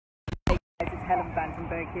This is Helen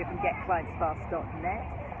here from GetClientsFast.net,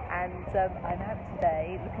 and I'm out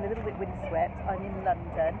today looking a little bit windswept. I'm in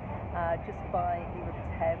London, just by the River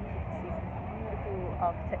Thames. You can see some beautiful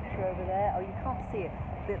architecture over there. Oh, you can't see it.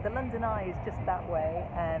 The London Eye is just that way,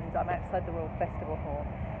 and I'm outside the Royal Festival Hall.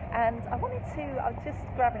 And I was just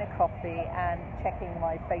grabbing a coffee and checking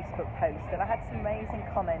my Facebook post, and I had some amazing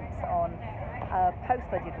comments on a post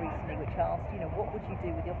I did recently which asked, what would you do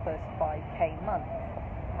with your first 5k month?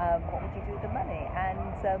 What would you do with the money? And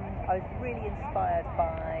I was really inspired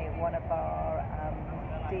by one of our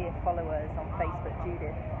dear followers on Facebook,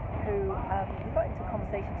 Judith, who we got into a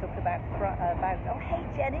conversation talking about, oh, hey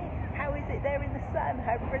Jenny, how is it there in the sun?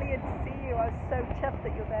 How brilliant to see you. I was so chuffed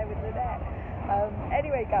that you're there with Lynette.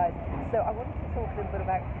 Anyway, guys, so I wanted to talk a little bit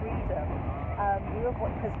about freedom.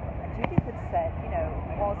 Because Judith had said,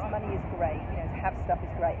 whilst money is great, to have stuff is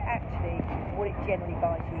great, actually what it generally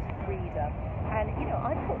buys you is freedom. And,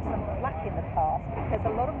 I put some flack in the past because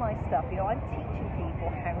a lot of my stuff, I'm teaching people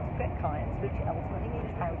how to get clients, which ultimately means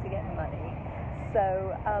how to get money.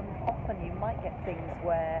 So often you might get things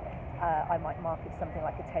where I might market something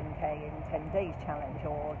like a 10k in 10 days challenge,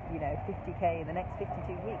 or 50k in the next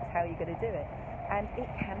 52 weeks. How are you going to do it? And it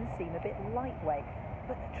can seem a bit lightweight,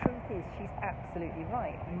 but the truth is she's absolutely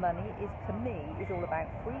right. Money to me is all about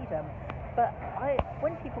freedom. But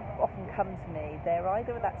when people often come to me, they're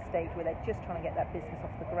either at that stage where they're just trying to get that business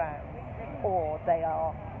off the ground, or they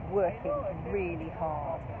are working really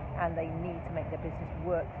hard and they need to make their business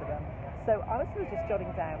work for them. So I was just jotting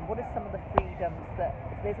down what are some of the freedoms that,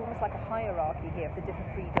 there's almost like a hierarchy here of the different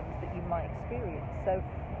freedoms that you might experience. So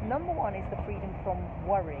number one is the freedom from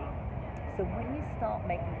worry. So when you start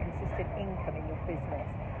making consistent income in your business,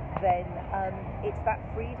 then it's that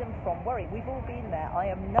freedom from worry. We've all been there. I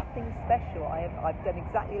am nothing special. I've done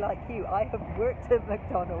exactly like you. I have worked at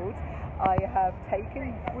McDonald's. I have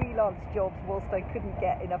taken freelance jobs whilst I couldn't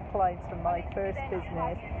get enough clients from my first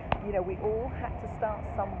business. We all had to start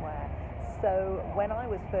somewhere. So when I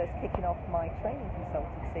was first kicking off my training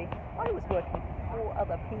consultancy, I was working for 4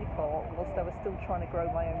 other people whilst I was still trying to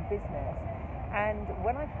grow my own business. And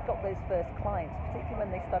when I got those first clients, particularly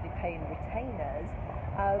when they started paying retainers,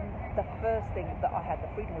 the first thing that I had, the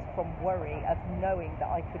freedom, was from worry of knowing that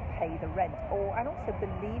I could pay the rent, and also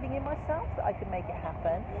believing in myself that I could make it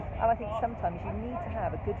happen. And I think sometimes you need to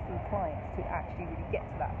have a good few clients to actually really get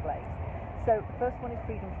to that place. So the first one is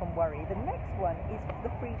freedom from worry. The next one is the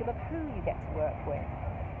freedom of who you get to work with.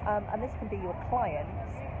 And this can be your clients,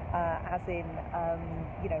 as in,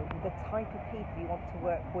 the type of people you want to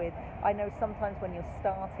work with. I know sometimes when you're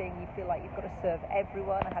starting, you feel like you've got to serve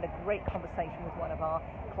everyone. I had a great conversation with one of our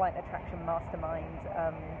Client Attraction Mastermind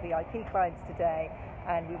VIP clients today,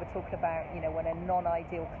 and we were talking about, when a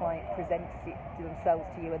non-ideal client presents themselves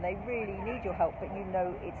to you and they really need your help, but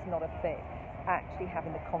it's not a fit, actually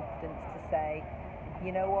having the confidence to say,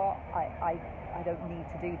 you know what, I don't need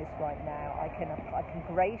to do this right now. I can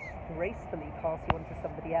gracefully pass you on to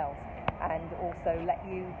somebody else, and also let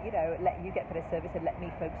you get better service, and let me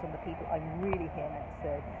focus on the people I'm really here to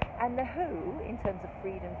serve. And the who, in terms of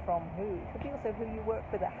freedom from who, it could be also who you work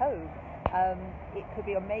with at home. It could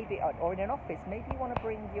be, or in an office. Maybe you want to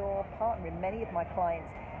bring your partner in. Many of my clients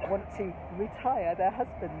want to retire their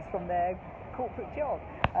husbands from their corporate job.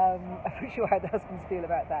 I'm not sure how the husbands feel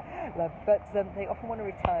about that, but they often want to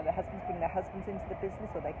retire. Their husbands bring their husbands into the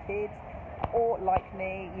business, or their kids, or like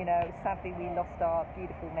me, sadly we lost our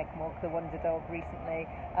beautiful Megmog, the wonder dog, recently.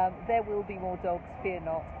 There will be more dogs, fear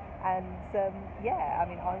not. And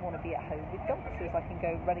I want to be at home with dogs, so if I can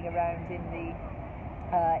go running around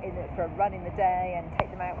for a run in the day and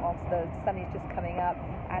take them out whilst the sun is just coming up,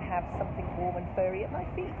 and have something warm and furry at my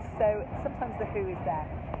feet. So sometimes the who is there.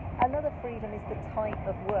 Another freedom is the type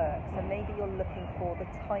of work. So maybe you're looking for the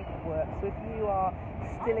type of work. So if you are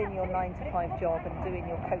still in your 9-to-5 job and doing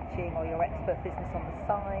your coaching or your expert business on the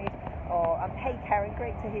side, or hey Karen,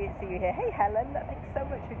 great to see you here. Hey Helen, thanks so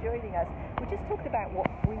much for joining us. We're just talking about what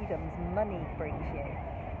freedoms money brings you.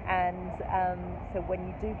 And so when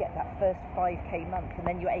you do get that first 5k month and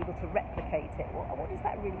then you're able to replicate it, what does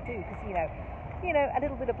that really do? Because a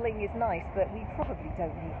little bit of bling is nice, but we probably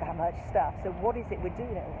don't need that much stuff. So what is it we're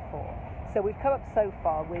doing it all for? So we've come up so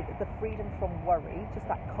far with the freedom from worry, just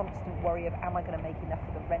that constant worry of, am I going to make enough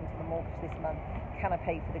for the rent and the mortgage this month? Can I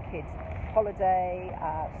pay for the kids' holiday,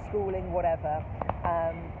 schooling, whatever?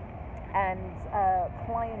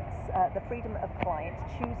 Clients, the freedom of clients,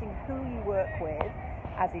 choosing who you work with,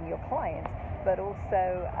 as in your clients, but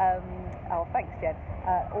also, thanks Jen,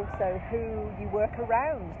 also who you work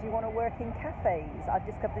around. Do you want to work in cafes? I've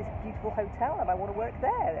discovered this beautiful hotel and I want to work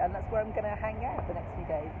there, and that's where I'm going to hang out the next few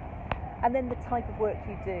days. And then the type of work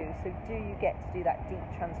you do. So do you get to do that deep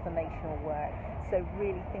transformational work? So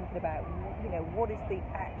really thinking about, what is the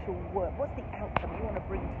actual work? What's the outcome you want to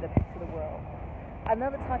bring to the world?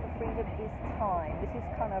 Another type of freedom is time. This is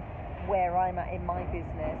kind of where I'm at in my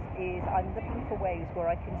business, is I'm looking for ways where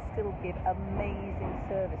I can still give amazing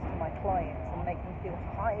service to my clients and make them feel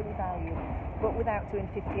highly valued, but without doing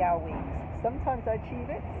 50-hour weeks. Sometimes I achieve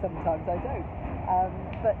it, sometimes I don't.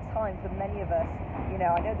 But time for many of us,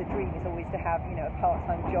 I know the dream is always to have, a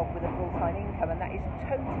part-time job with a full-time income, and that is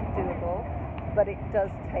totally doable, but it does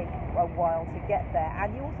take a while to get there.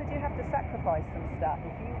 And you also do have to sacrifice some stuff.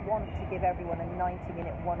 If you want to give everyone a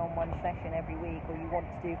 90-minute one-on-one session every week, or you want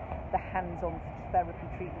to do the hands-on therapy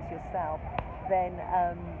treatments yourself, then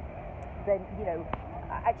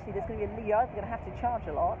actually there's going to be you're either going to have to charge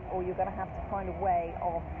a lot, or you're going to have to find a way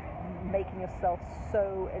of making yourself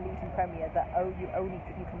so elite and premier that you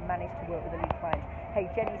can manage to work with elite clients. Hey,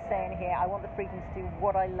 Jenny's saying here, I want the freedom to do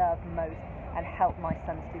what I love most and help my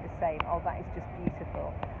sons do the same. Oh, that is just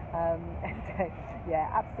beautiful. Yeah,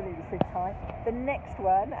 absolutely. So time. The next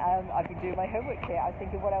one, I've been doing my homework here. I was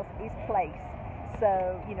thinking, what else is place?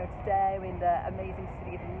 So, today we're in the amazing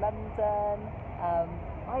city of London.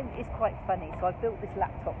 It's quite funny. So I've built this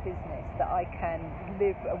laptop business that I can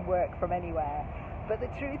live and work from anywhere. But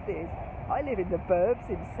the truth is, I live in the burbs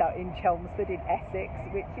in Chelmsford, in Essex,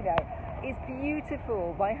 which, is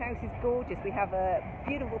beautiful. My house is gorgeous. We have a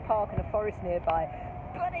beautiful park and a forest nearby.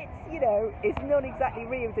 But it's, it's not exactly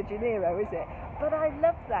Rio de Janeiro, is it? But I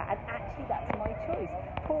love that, and actually that's my choice.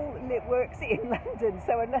 Paul works in London,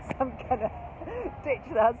 so unless I'm going to ditch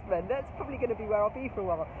the husband, that's probably going to be where I'll be for a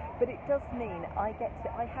while. But it does mean I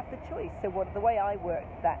have the choice. So the way I work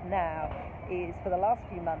that now is, for the last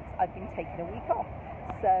few months, I've been taking a week off.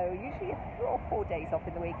 So usually 4 days off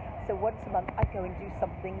in the week. So once a month I go and do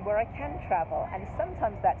something where I can travel, and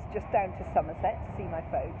sometimes that's just down to Somerset to see my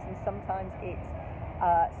folks, and sometimes it's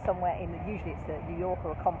somewhere usually it's New York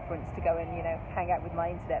or a conference to go and hang out with my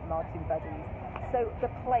internet marketing buddies. So the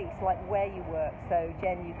place, like where you work. So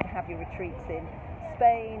Jen, you can have your retreats in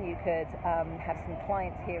Spain. You could have some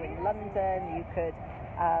clients here in London. You could.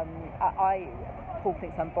 Paul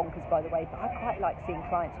thinks I'm bonkers, by the way, but I quite like seeing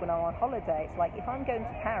clients when I'm on holiday. It's like, if I'm going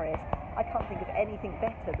to Paris, I can't think of anything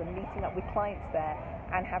better than meeting up with clients there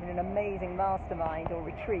and having an amazing mastermind or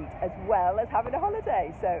retreat, as well as having a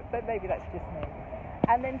holiday. So, but maybe that's just me.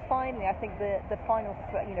 And then finally, I think the final,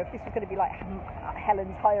 if this was going to be like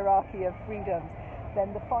Helen's hierarchy of freedoms,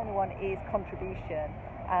 then the final one is contribution.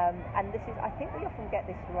 And this is, I think we often get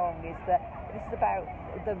this wrong, is that this is about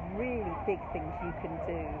the really big things you can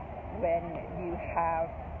do when you have,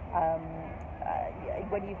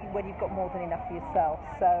 when you've got more than enough for yourself.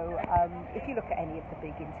 So if you look at any of the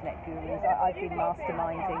big internet gurus, I've been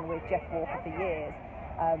masterminding with Jeff Walker for years.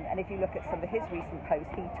 And if you look at some of his recent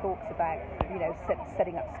posts, he talks about,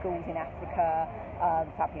 setting up schools in Africa.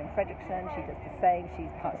 Fabian Fredrickson, she does the same.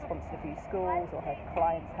 She's sponsored a few schools, or her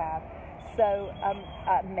clients have. So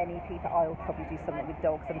many people, I'll probably do something with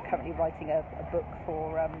dogs. I'm currently writing a book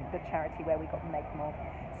for the charity where we got Meg Mod.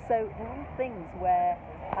 So there are things where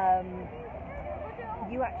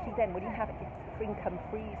you actually then, when you have income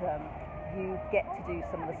freedom, you get to do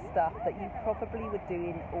some of the stuff that you probably were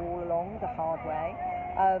doing all along the hard way.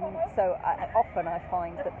 So often I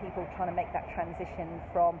find that people trying to make that transition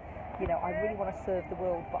from, I really want to serve the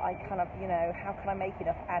world, but I kind of, how can I make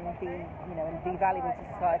enough and be, and be valuable to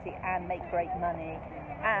society and make great money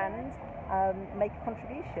and make a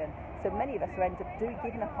contribution. So many of us end up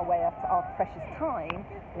giving up away our precious time,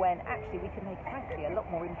 when actually we can make, frankly, a lot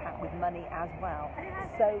more impact with money as well.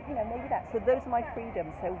 So, maybe that. So those are my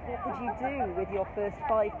freedoms. So what would you do with your first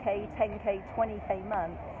 5K, 10K, 20K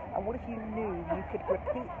month? And what if you knew you could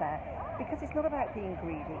repeat that? Because it's not about being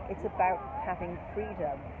greedy, it's about having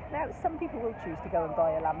freedom. Now, some people will choose to go and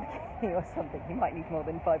buy a Lamborghini or something. You might need more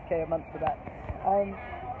than 5K a month for that.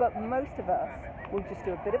 But most of us will just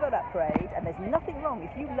do a bit of an upgrade, and there's nothing wrong.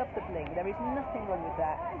 If you love the bling, there is nothing wrong with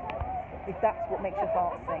that. If that's what makes your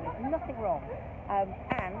heart sing, there's nothing wrong.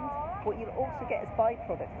 And what you'll also get as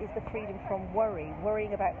byproduct is the freedom from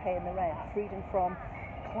worrying about paying the rent, freedom from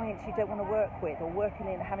clients you don't want to work with, or working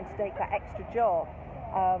in, having to take that extra job,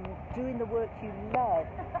 doing the work you love,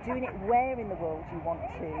 doing it where in the world you want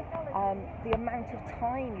to, the amount of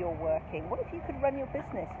time you're working. What if you could run your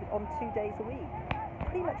business on 2 days a week?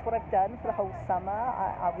 Pretty much what I've done for the whole summer.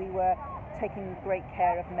 We were taking great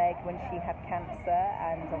care of Meg when she had cancer,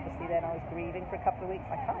 and obviously then I was grieving for a couple of weeks.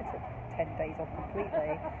 I kind of took 10 days off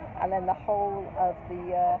completely, and then the whole of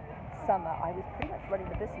the summer I was pretty much running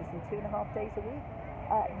the business in 2.5 days a week.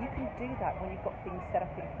 You can do that when you've got things set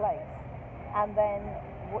up in place. And then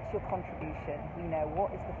what's your contribution? You know,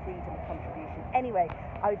 what is the freedom of contribution? Anyway,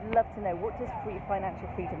 I would love to know, what does financial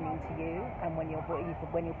freedom mean to you? And when your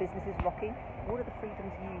business is rocking, what are the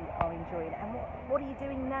freedoms you are enjoying? And what are you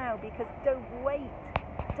doing now? Because don't wait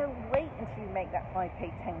until you make that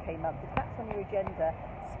 5k, 10k month. If that's on your agenda,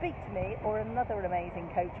 speak to me or another amazing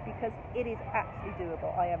coach, because it is absolutely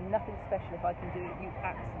doable. I am nothing special. If I can do it, you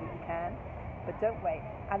absolutely can. But don't wait,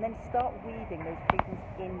 and then start weaving those freedoms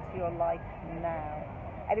into your life now.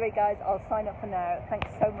 Anyway, guys, I'll sign up for now.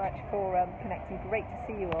 Thanks so much for connecting. Great to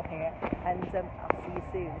see you all here, and I'll see you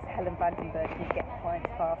soon. It's Helen Vandenberg from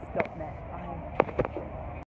GetClientsFast.net. Bye.